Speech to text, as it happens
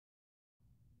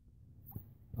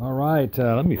All right,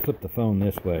 let me flip the phone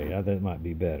this way. That might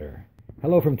be better.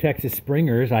 Hello from Texas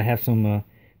Springers. I have some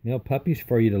male puppies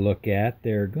for you to look at.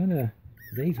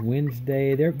 Today's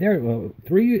Wednesday. They're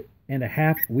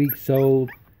 3.5 weeks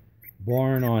old,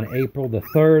 born on April the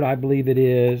 3rd, I believe it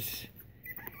is.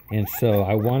 And so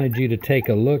I wanted you to take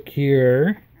a look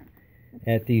here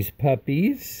at these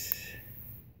puppies.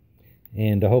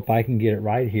 And I hope I can get it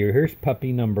right here. Here's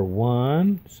puppy number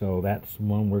 1. So that's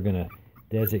one we're going to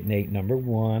designate number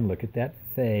 1. Look at that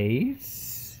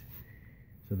face.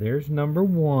 So there's number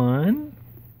 1.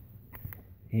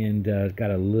 And it's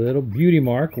got a little beauty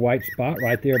mark, white spot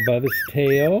right there above his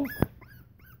tail.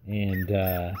 And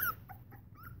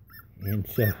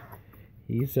so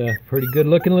he's a pretty good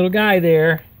looking little guy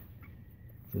there.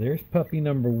 So there's puppy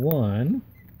number 1.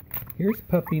 Here's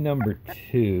puppy number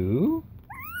 2.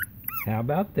 How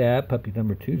about that? Puppy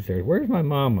number 2's there. Where's my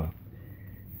mama?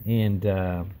 And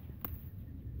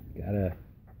got a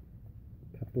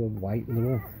couple of white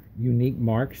little unique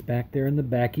marks back there in the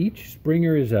back. Each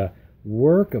Springer is a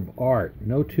work of art.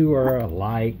 No two are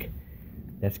alike.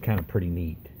 That's kind of pretty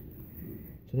neat.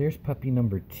 So there's puppy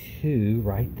number 2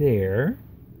 right there.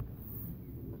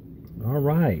 All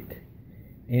right.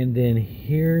 And then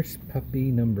here's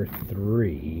puppy number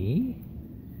 3.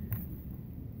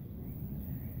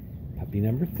 Puppy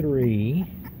number 3.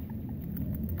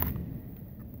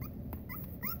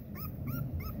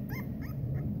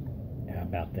 How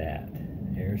about that?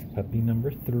 There's puppy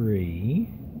number 3.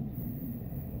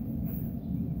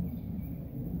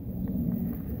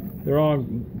 They're all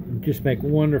just make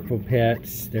wonderful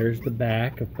pets. There's the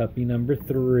back of puppy number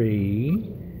 3.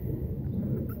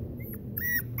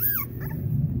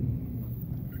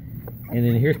 And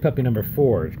then here's puppy number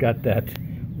 4. It's got that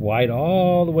white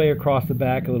all the way across the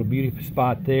back, a little beauty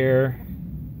spot there.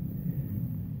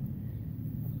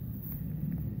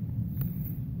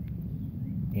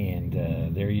 And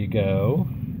there you go.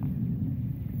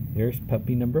 There's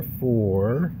puppy number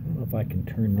 4. I don't know if I can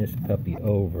turn this puppy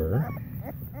over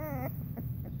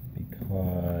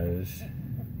because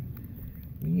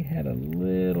we had a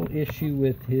little issue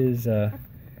with his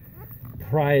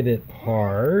private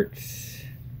parts,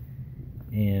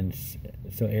 and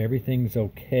so everything's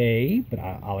okay, but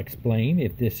I'll explain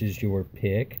if this is your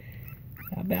pick.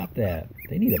 How about that?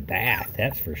 They need a bath,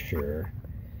 that's for sure.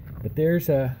 But there's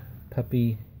a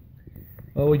puppy.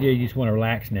 Oh yeah, you just want to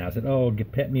relax now. I said, oh,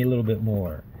 pet me a little bit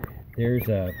more. There's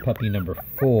a puppy number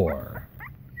 4.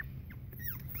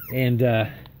 And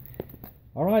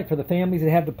all right, for the families that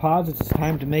have deposits, it's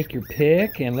time to make your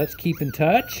pick, and let's keep in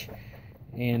touch.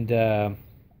 And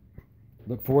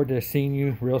look forward to seeing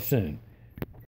you real soon.